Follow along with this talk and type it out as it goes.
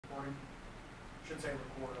Should say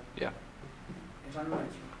record. Yeah. Anytime you want to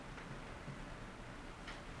answer.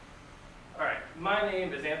 All right, my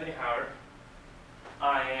name is Anthony Howard.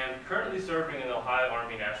 I am currently serving in the Ohio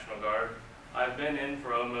Army National Guard. I've been in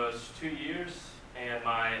for almost 2 years, and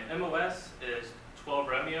my MOS is 12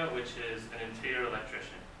 Remeo, which is an interior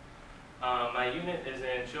electrician. My unit is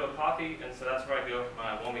in Chillicothe, and so that's where I go for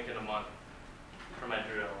my 1 week in a month for my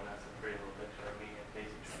drill, and that's a pretty little picture of me in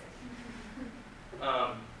basic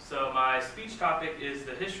training. So my speech topic is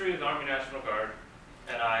the history of the Army National Guard,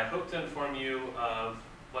 and I hope to inform you of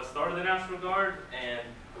what started the National Guard and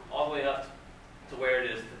all the way up to where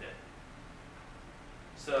it is today.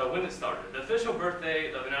 So when it started, the official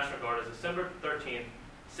birthday of the National Guard is December 13th,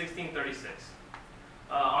 1636.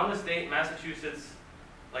 On this date, Massachusetts,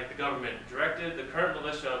 like the government, directed the current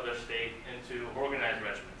militia of their state into organized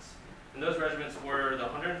regiments. And those regiments were the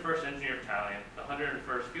 101st Engineer Battalion, the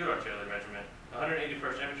 101st Field Artillery Regiment, the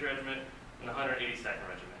 181st Infantry Regiment, and the 182nd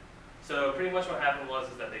Regiment. So pretty much what happened was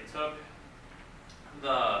that they took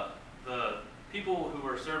the people who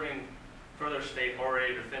were serving for their state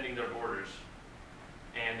already defending their borders,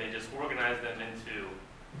 and they just organized them into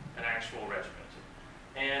an actual regiment.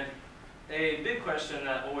 And a big question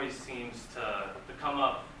that always seems to come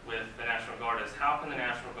up with the National Guard is, how can the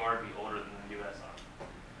National Guard be older than the U.S. Army?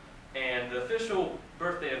 And the official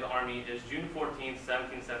birthday of the Army is June 14th,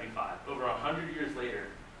 1775, over 100 years later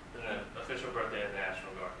than the official birthday of the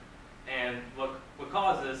National Guard. And what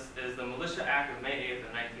caused this is the Militia Act of May 8th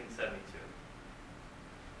of 1972.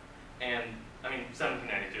 And, I mean,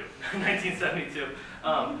 1792, 1972.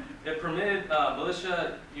 It permitted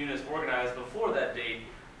militia units organized before that date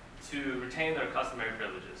to retain their customary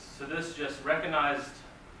privileges. So this just recognized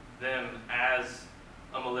them as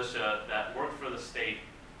a militia that worked for the state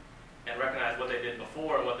and recognized what they did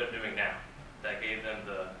before and what they're doing now. That gave them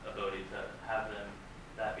the ability to have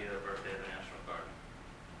that be their birthday of the National Guard.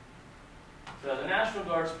 So the National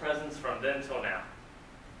Guard's presence from then till now.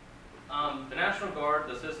 The National Guard,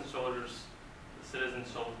 the citizen soldiers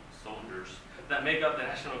that make up the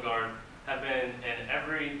National Guard have been in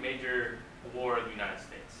every major war of the United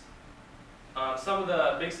States. Some of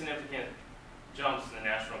the big significant jumps in the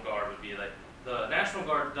National Guard would be like the National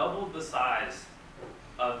Guard doubled the size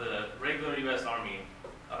of the regular U.S. Army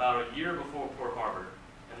about a year before Pearl Harbor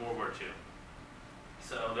in World War II.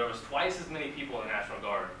 So there was twice as many people in the National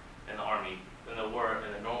Guard in the Army than there were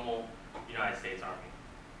in the normal United States Army.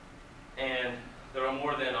 And there were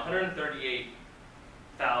more than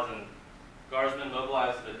 138,000 Guardsmen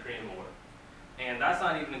mobilized to the Korean War. And that's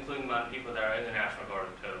not even including the amount of people that are in the National Guard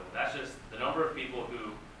in total. That's just the number of people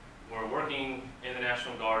who were working in the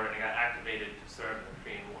National Guard and got activated to serve in the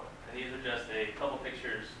Korean War. And these are just a couple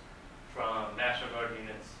pictures from National Guard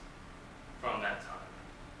units from that time.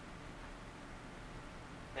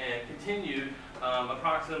 And continued,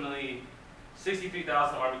 approximately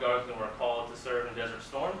 63,000 Army Guardsmen were called to serve in Desert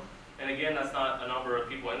Storm. And again, that's not a number of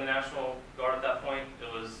people in the National Guard at that point. It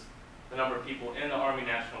was the number of people in the Army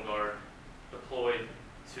National Guard deployed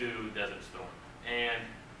to Desert Storm. And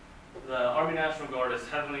the Army National Guard is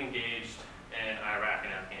heavily engaged in Iraq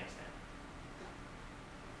and Afghanistan.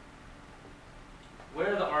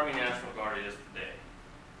 Where the Army National Guard is today.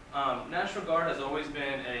 National Guard has always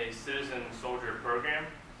been a citizen soldier program.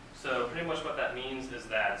 So pretty much what that means is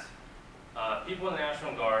that people in the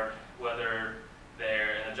National Guard, whether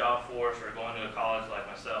they're in the job force or going to a college like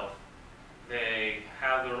myself, they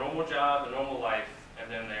have their normal job, their normal life,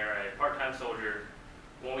 and then they're a part-time soldier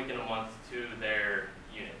 1 week in a month to their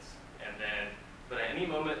units. And then, but at any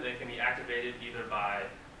moment they can be activated either by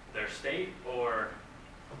their state or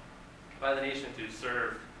by the nation to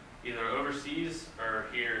serve either overseas or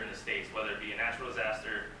here in the States, whether it be a natural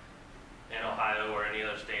disaster in Ohio or any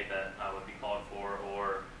other state that I would be called for,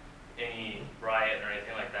 or any riot or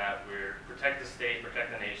anything like that. We're protect the state,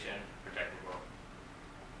 protect the nation, protect the world.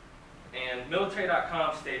 And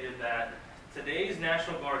military.com stated that today's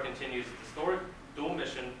National Guard continues its historic dual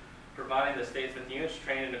mission, providing the states with units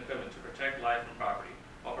trained and equipment to protect life and property,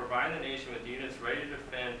 while providing the nation with units ready to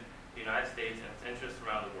defend the United States and its interests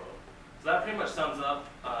around the world. So that pretty much sums up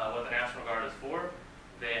what the National Guard is for.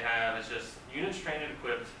 It's just units trained and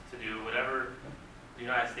equipped to do whatever the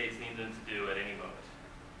United States needs them to do at any moment.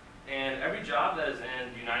 And every job that is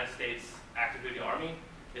in the United States Active Duty Army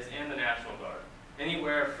is in the National Guard.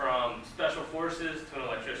 Anywhere from special forces to an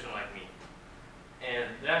electrician like me. And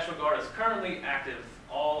the National Guard is currently active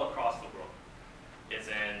all across the world. It's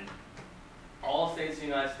in all states of the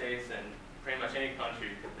United States and pretty much any country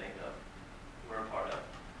you can think of, we're a part of.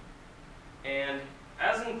 And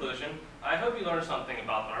as a conclusion, I hope you learned something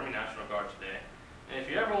about the Army National Guard today. And if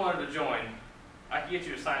you ever wanted to join, I can get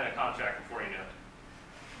you to sign a contract before you know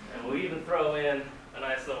it. And we'll even throw in a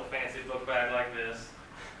nice little fancy book bag like this,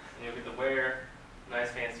 and you'll get to wear a nice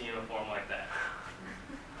fancy uniform like that.